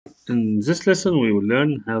In this lesson, we will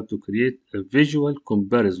learn how to create a visual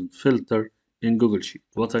comparison filter in Google Sheet.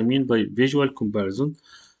 What I mean by visual comparison,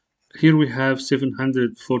 here we have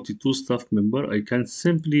 742 staff member. I can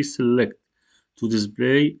simply select to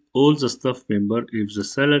display all the staff member if the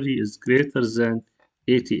salary is greater than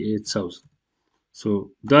 88,000.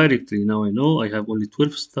 So directly now I know I have only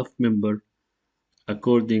 12 staff member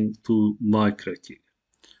according to my criteria.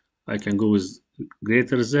 I can go with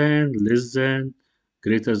greater than, less than,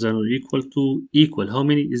 greater than or equal to, equal. How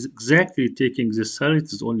many is exactly taking this salary?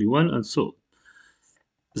 It is only one, and so on.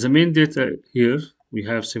 The main data here, we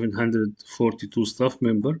have 742 staff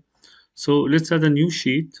member. So let's add a new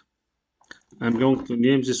sheet. I'm going to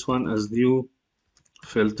name this one as new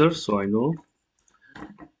filter, so I know.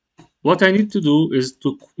 What I need to do is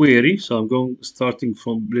to query. So I'm going starting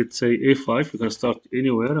from, let's say, A5. You can start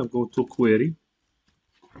anywhere. I'm going to query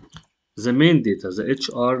the main data, the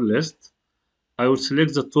HR list. I will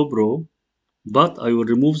select the top row, but I will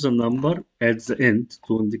remove the number at the end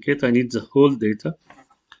to indicate I need the whole data,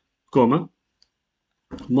 comma.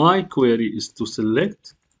 My query is to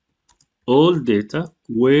select all data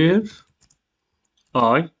where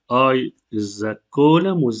I is the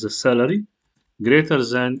column with the salary greater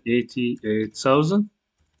than 88,000.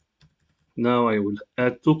 Now I will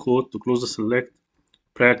add two quotes to close the select,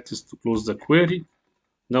 practice to close the query.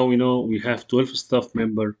 Now we know we have 12 staff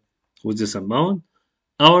members with this amount.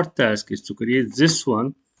 Our task is to create this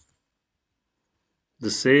one, the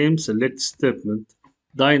same select statement,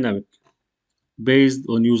 dynamic, based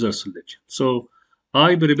on user selection. So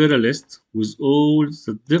I prepare a list with all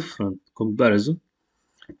the different comparison.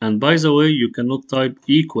 And by the way, you cannot type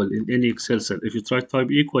equal in any Excel cell. If you try to type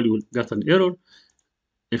equal, you will get an error.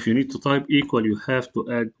 If you need to type equal, you have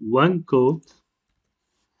to add one code,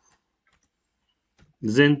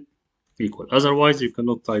 then equal. Otherwise, you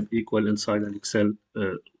cannot type equal inside an Excel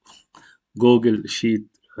Google Sheet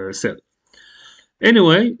cell.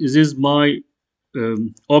 Anyway, this is my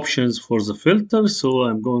options for the filter. So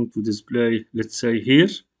I'm going to display, let's say here,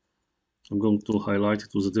 I'm going to highlight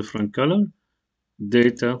it with a different color,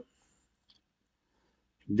 data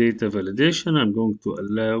validation. I'm going to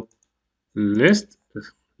allow list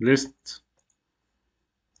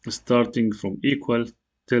starting from equal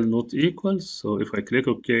till not equal. So if I click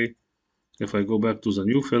OK, if I go back to the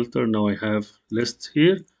new filter, now I have list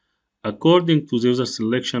here. According to the user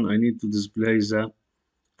selection, I need to display the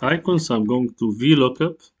icons. I'm going to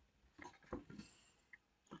VLOOKUP.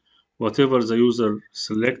 Whatever the user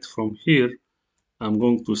select from here, I'm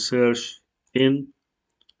going to search in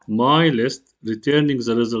my list, returning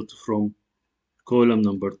the result from column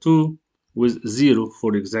number 2 with 0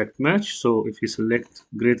 for exact match. So if you select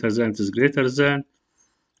greater than, it is greater than.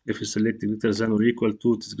 If you select greater than or equal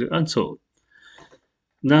to, it is greater, and so on.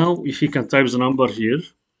 Now, if you can type the number here,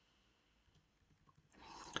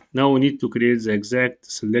 now we need to create the exact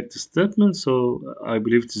select statement. So I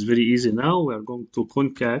believe it is very easy now. We are going to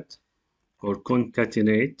concat or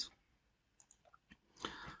concatenate.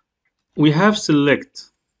 We have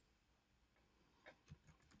select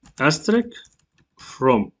asterisk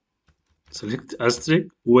from select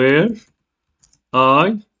asterisk where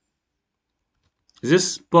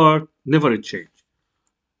this part never change.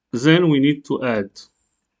 Then we need to add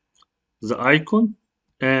the icon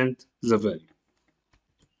and the value.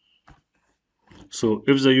 So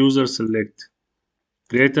if the user select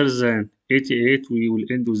greater than 88, we will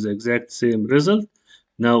end with the exact same result.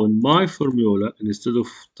 Now in my formula, instead of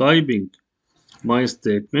typing my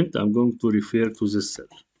statement, I'm going to refer to this cell.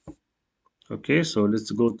 Okay, so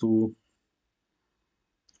let's go to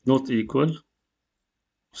not equal.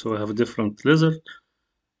 So I have a different result,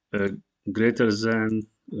 greater than,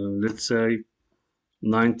 let's say,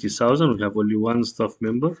 90,000. We have only one staff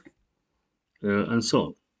member, and so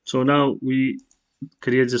on. So now we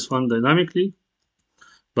create this one dynamically,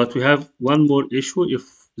 but we have one more issue. If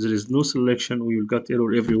there is no selection, we will get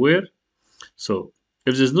error everywhere. So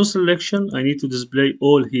if there's no selection, I need to display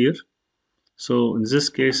all here. So in this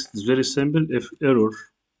case, it's very simple. If error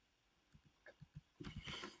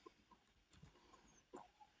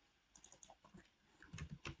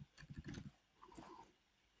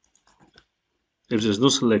if there's no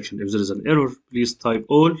selection, if there is an error, please type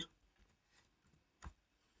all.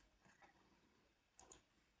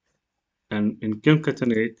 And in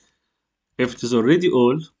concatenate, if it is already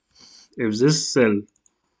all, if this cell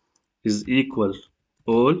is equal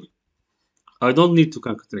all, I don't need to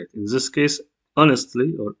concatenate. In this case,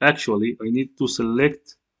 honestly or actually, I need to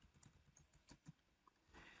select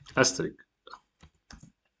asterisk.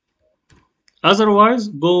 Otherwise,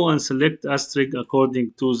 go and select asterisk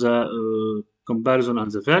according to the comparison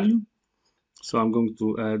and the value. So I'm going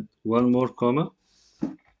to add one more comma.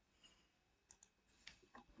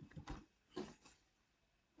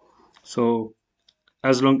 So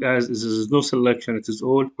as long as there is no selection, it is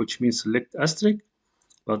all, which means select asterisk.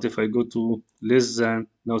 But if I go to less than,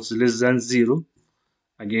 now it's less than 0,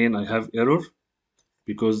 again I have error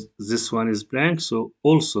because this one is blank. So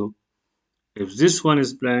also, if this one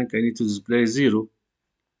is blank, I need to display 0.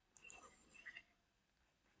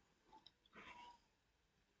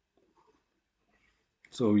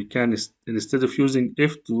 So we can, instead of using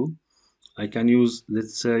F2, I can use,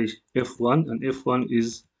 let's say, F1, and F1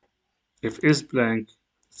 is, if is blank,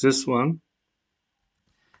 this one,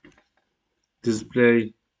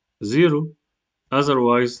 display 0,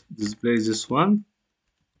 otherwise display this one.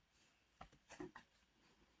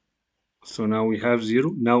 So now we have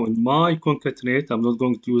 0. Now in my concatenate, I'm not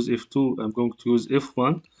going to use F2, I'm going to use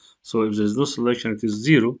F1. So if there's no selection, it is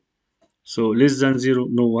 0. So less than 0,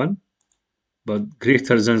 no one. But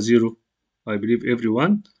greater than 0, I believe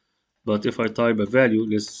everyone. But if I type a value,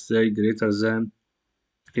 let's say greater than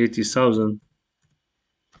 80,000,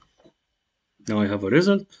 now I have a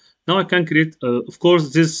result. Now I can create, of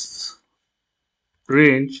course, this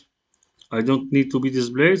range, I don't need to be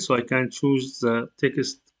displayed, so I can choose the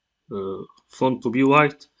text font to be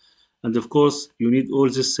white. And of course, you need all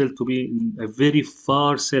this cell to be in a very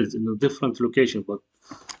far cell in a different location. But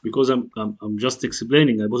because I'm just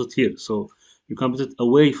explaining, I put it here. So you can put it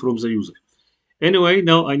away from the user. Anyway,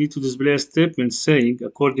 now I need to display a statement saying,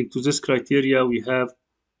 according to this criteria, we have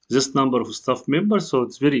this number of staff members. So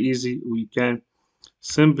it's very easy. We can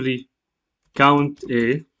simply count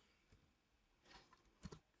A.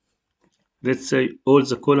 Let's say all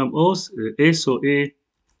the column O's, A, so A.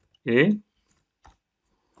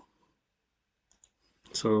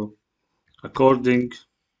 So according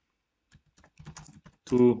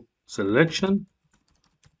to selection,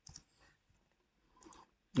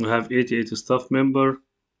 we have 88 staff member,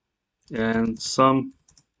 and sum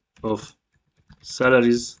of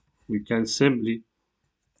salaries, we can simply,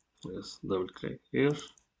 let's double click here,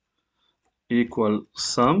 equal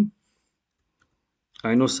sum.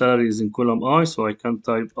 I know salary is in column I, so I can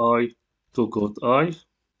type I to quote I.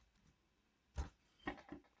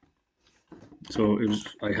 So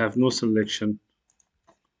if I have no selection,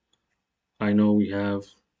 I know we have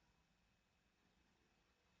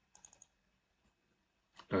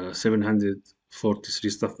 743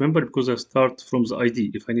 staff member because I start from the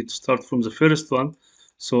ID. If I need to start from the first one,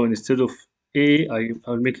 so instead of A,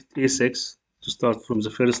 I'll make it A6 to start from the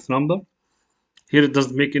first number. Here it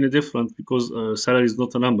doesn't make any difference because salary is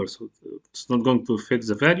not a number, so it's not going to affect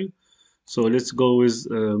the value. So let's go with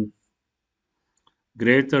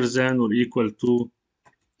greater than or equal to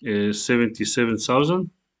 77,000.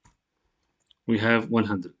 We have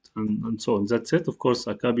 100 and so on. That's it. Of course,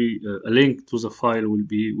 a link to the file will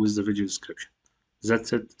be with the video description.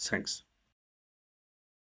 That's it. Thanks.